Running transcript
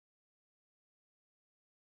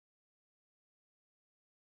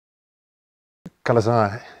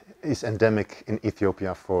Kala-Azar is endemic in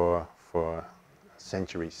Ethiopia for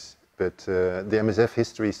centuries, but the MSF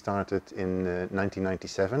history started in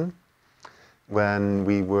 1997 when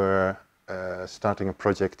we were starting a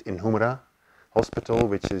project in Humra Hospital,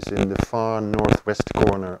 which is in the far northwest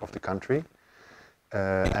corner of the country,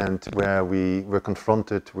 and where we were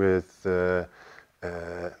confronted with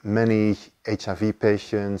many HIV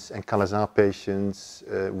patients and Kala-Azar patients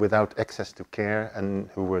without access to care and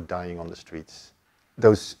who were dying on the streets.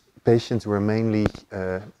 Those patients were mainly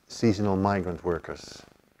seasonal migrant workers,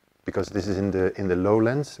 because this is in the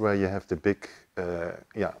lowlands where you have the big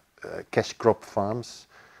cash crop farms,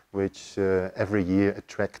 which every year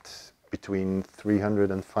attract between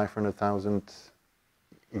 300 and 500,000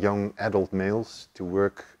 young adult males to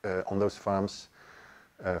work on those farms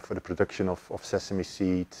for the production of sesame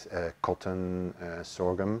seed, cotton,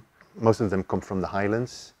 sorghum. Most of them come from the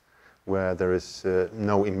highlands, where there is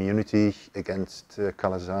no immunity against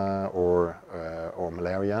Kala-Azar or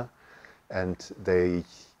malaria, and they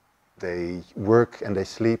work and they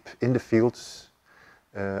sleep in the fields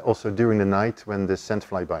also during the night when the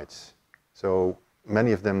sandfly bites. So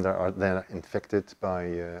many of them they're infected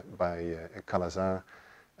by Kala-Azar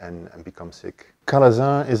and become sick.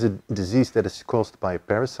 Kala-Azar is a disease that is caused by a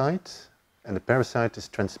parasite, and the parasite is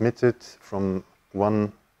transmitted from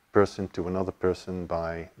one person to another person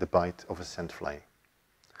by the bite of a sandfly.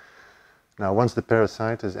 Now, once the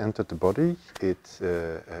parasite has entered the body, it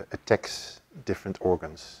attacks different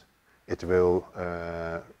organs. It will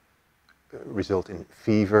result in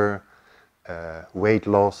fever, weight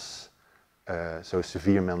loss, so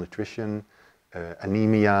severe malnutrition,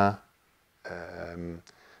 anemia,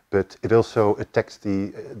 but it also attacks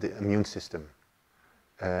the immune system.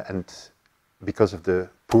 And because of the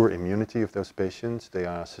poor immunity of those patients, they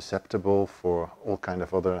are susceptible for all kinds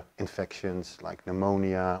of other infections like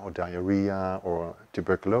pneumonia or diarrhea or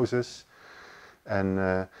tuberculosis.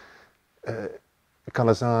 And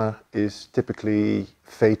Kala-Azar is typically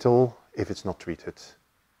fatal if it's not treated.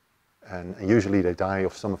 And usually they die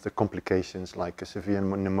of some of the complications like a severe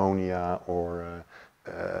pneumonia or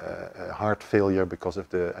heart failure because of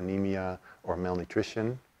the anemia or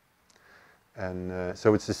malnutrition. And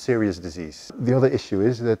so it's a serious disease. The other issue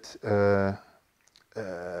is that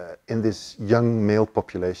in this young male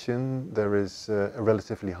population there is a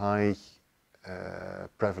relatively high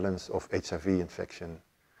prevalence of HIV infection.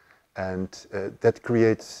 And that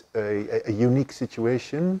creates a unique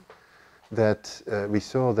situation that we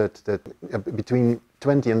saw that between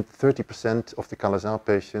 20 and 30% of the Kala-Azar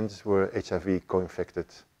patients were HIV co-infected.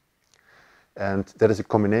 And that is a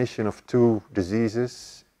combination of two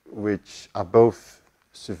diseases which are both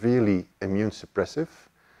severely immune suppressive,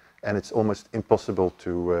 and it's almost impossible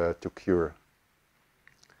to cure.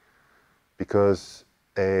 Because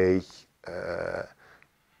an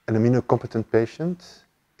immunocompetent patient,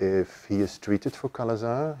 if he is treated for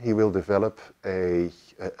Kala-Azar, he will develop an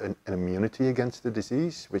immunity against the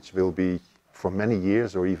disease, which will be for many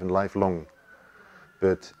years or even lifelong.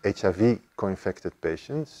 But HIV co-infected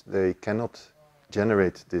patients, they cannot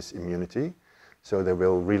generate this immunity, so they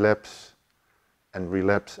will relapse and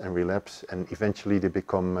relapse and relapse, and eventually they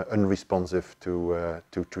become unresponsive to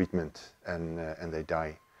treatment and they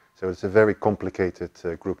die. So it's a very complicated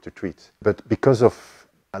group to treat. But because of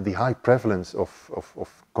the high prevalence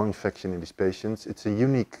of co-infection in these patients, it's a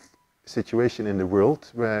unique situation in the world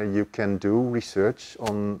where you can do research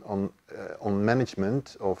on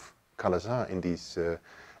management of Kala-Azar in these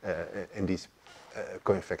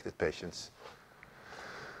co-infected patients.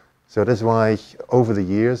 So that's why over the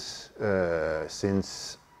years,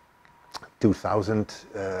 since 2000,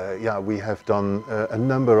 we have done a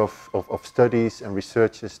number of studies and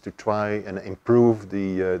researches to try and improve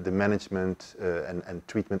the management and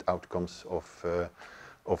treatment outcomes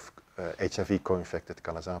of HIV co-infected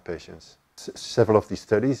Kala-Azar patients. Several of these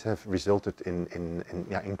studies have resulted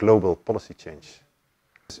in global policy change.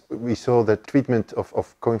 We saw that treatment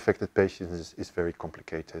of co-infected patients is very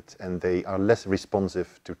complicated, and they are less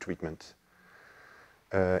responsive to treatment.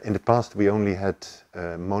 In the past we only had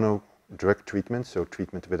mono-drug treatment, so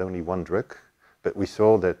treatment with only one drug, but we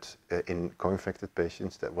saw that in co-infected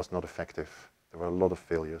patients that was not effective. There were a lot of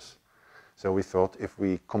failures. So we thought if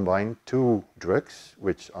we combine two drugs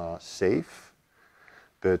which are safe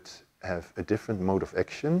but have a different mode of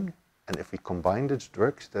action, and if we combine these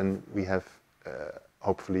drugs, then we have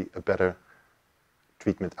hopefully a better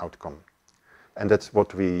treatment outcome. And that's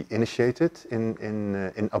what we initiated in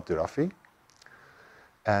Abdurafi,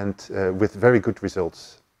 and with very good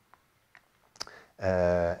results.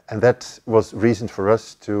 And that was reason for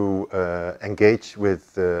us to engage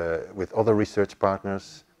with other research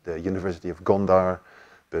partners, the University of Gondar,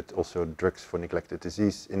 but also Drugs for Neglected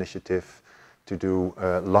Disease Initiative, to do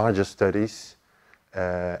larger studies,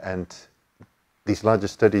 and these larger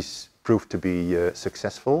studies proved to be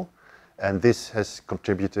successful, and this has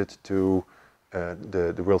contributed to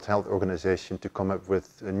the World Health Organization to come up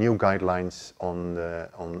with new guidelines on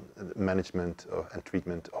management and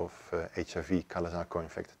treatment of HIV Kala-Azar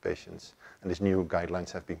co-infected patients. And these new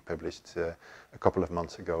guidelines have been published a couple of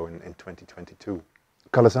months ago in 2022.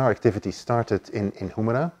 Kala-Azar activity started in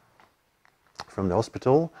Humera from the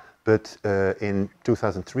hospital, but in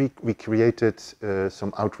 2003 we created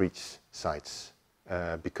some outreach sites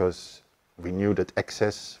because we knew that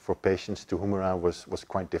access for patients to Humera was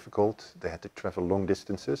quite difficult. They had to travel long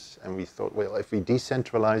distances, and we thought, well, if we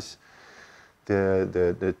decentralize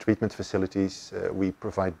the treatment facilities, we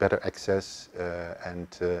provide better access, and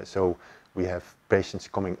so we have patients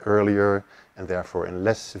coming earlier and therefore in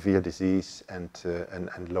less severe disease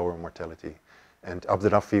and lower mortality. And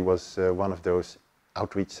Abdurafi was one of those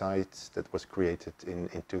outreach sites that was created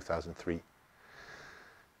in 2003.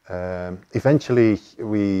 Eventually,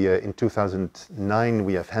 in 2009,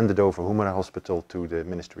 we have handed over Humera Hospital to the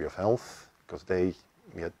Ministry of Health because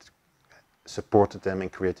we had supported them in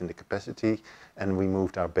creating the capacity, and we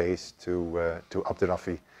moved our base to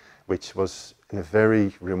Abdurafi, which was in a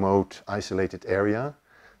very remote, isolated area,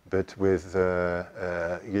 but with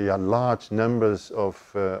large numbers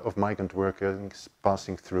of migrant workers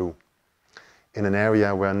passing through in an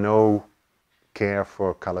area where no care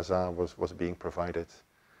for Kala-Azar was being provided.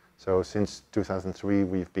 So since 2003,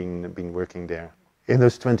 we've been working there. In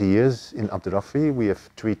those 20 years in Abdurafi, we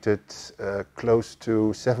have treated close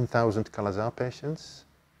to 7,000 Kala-Azar patients.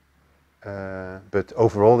 But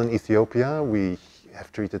overall in Ethiopia, we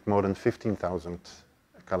have treated more than 15,000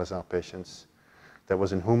 Kala-Azar patients. That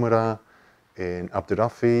was in Humera, in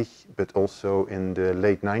Abdurafi, but also in the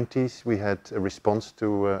late 90s, we had a response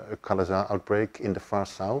to a Kala-Azar outbreak in the far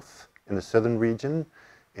south, in the southern region,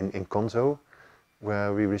 in Konzo,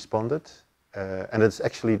 where we responded. And it's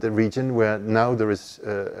actually the region where now there is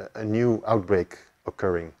a new outbreak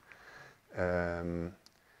occurring, to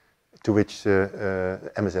which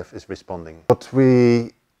MSF is responding. What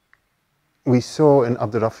we saw in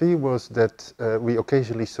Abdurafi was that we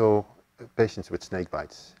occasionally saw patients with snake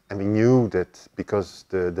bites. And we knew that because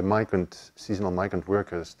the seasonal migrant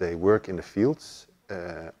workers, they work in the fields,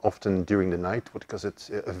 often during the night, because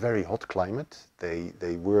it's a very hot climate.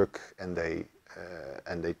 They work and they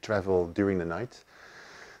travel during the night.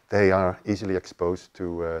 They are easily exposed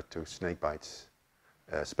to snake bites,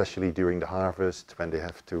 especially during the harvest when they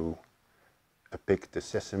have to pick the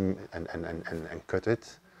sesame and cut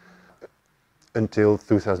it. Until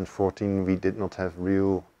 2014, we did not have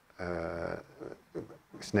real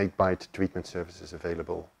snake bite treatment services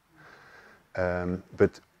available.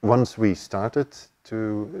 But once we started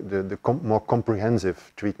to the more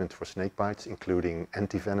comprehensive treatment for snake bites, including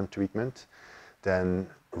anti-venom treatment, then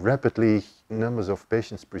rapidly numbers of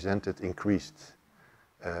patients presented increased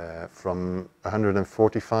from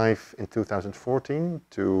 145 in 2014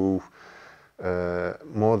 to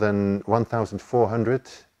more than 1,400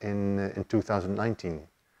 in 2019.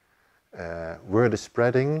 Word is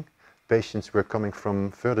spreading, patients were coming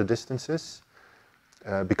from further distances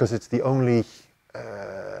because it's the only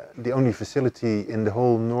facility in the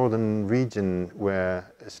whole northern region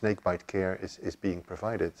where snakebite care is being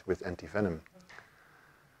provided with anti-venom.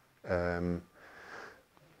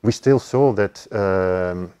 We still saw that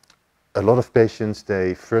a lot of patients,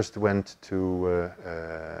 they first went to,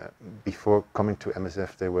 before coming to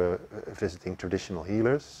MSF, they were visiting traditional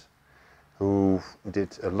healers who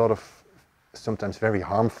did a lot of sometimes very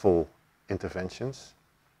harmful interventions.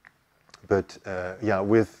 But yeah,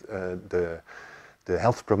 with the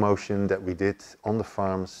health promotion that we did on the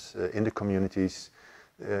farms, in the communities,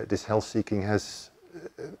 this health seeking has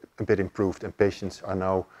a bit improved, and patients are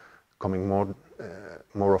now coming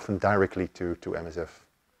more often directly to MSF.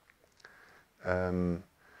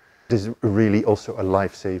 This is really also a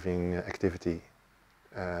life-saving activity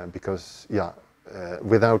because, yeah,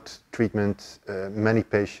 without treatment, many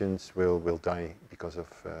patients will die because of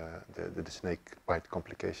the snake bite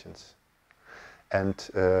complications. And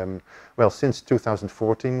well, since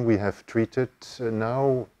 2014, we have treated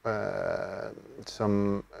now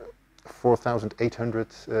some 4,800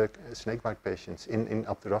 snakebite patients in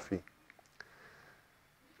Abdurafi.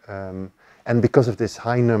 And because of this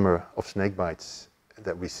high number of snakebites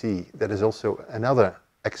that we see, that is also another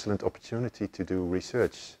excellent opportunity to do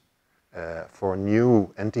research for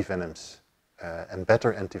new antivenoms and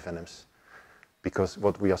better antivenoms. Because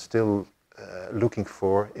what we are still looking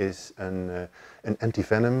for is an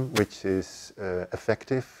antivenom which is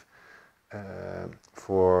effective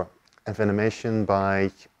for envenomation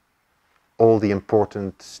by all the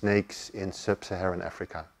important snakes in sub-Saharan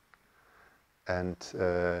Africa. And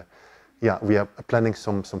yeah, we are planning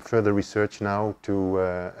some further research now to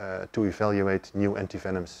evaluate new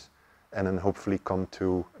antivenoms and then hopefully come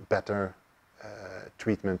to better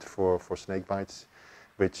treatment for snake bites,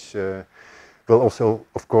 which will also,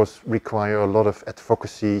 of course, require a lot of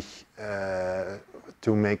advocacy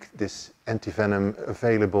to make this antivenom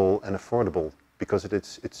available and affordable, because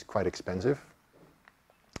it's quite expensive.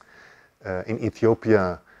 In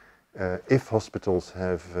Ethiopia, if hospitals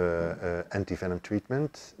have antivenom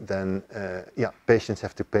treatment, then yeah, patients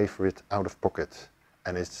have to pay for it out of pocket,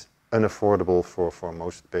 and it's unaffordable for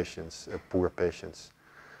most patients, poor patients.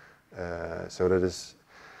 So that is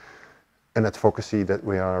an advocacy that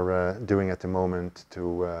we are doing at the moment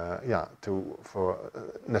to for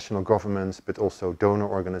national governments, but also donor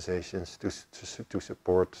organizations to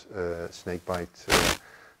support snakebite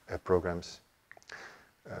programs.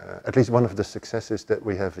 At least one of the successes that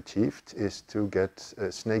we have achieved is to get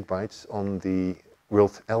snakebites on the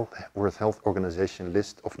World Health Organization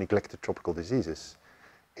list of neglected tropical diseases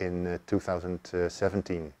in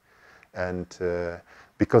 2017. And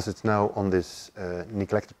because it's now on this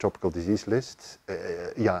neglected tropical disease list,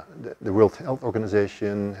 yeah, the World Health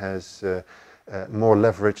Organization has more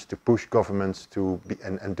leverage to push governments to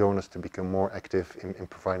and donors to become more active in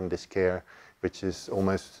providing this care, which is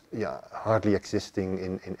almost hardly existing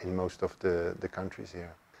in most of the countries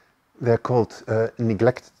here. They're called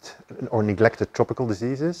neglected tropical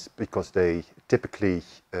diseases because they typically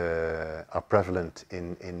are prevalent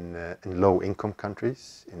in low-income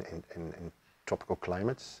countries, in tropical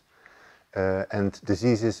climates, and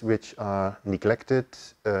diseases which are neglected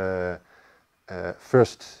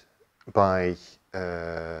first by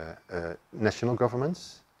national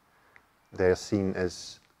governments. They are seen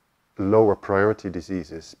as lower priority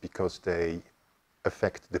diseases because they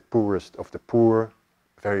affect the poorest of the poor,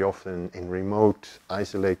 very often in remote,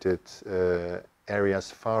 isolated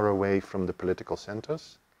areas far away from the political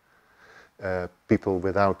centers, people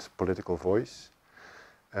without political voice.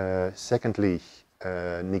 Secondly,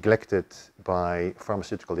 neglected by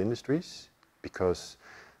pharmaceutical industries because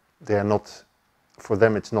they are not, for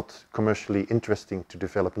them it's not commercially interesting to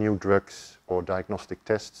develop new drugs or diagnostic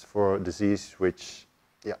tests for a disease which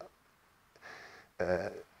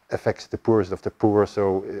affects the poorest of the poor,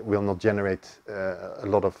 so it will not generate a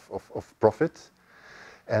lot of profit.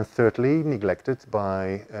 And thirdly, neglected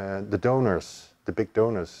by the donors, the big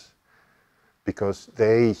donors, because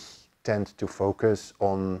they tend to focus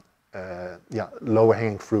on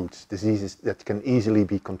lower-hanging fruits, diseases that can easily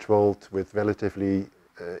be controlled with relatively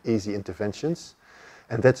easy interventions.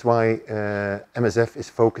 And that's why MSF is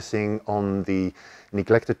focusing on the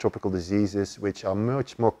neglected tropical diseases, which are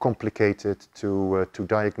much more complicated to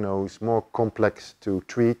diagnose, more complex to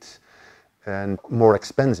treat, and more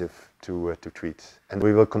expensive to treat. And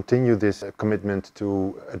we will continue this commitment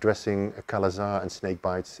to addressing Azar and snake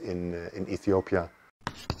bites in Ethiopia.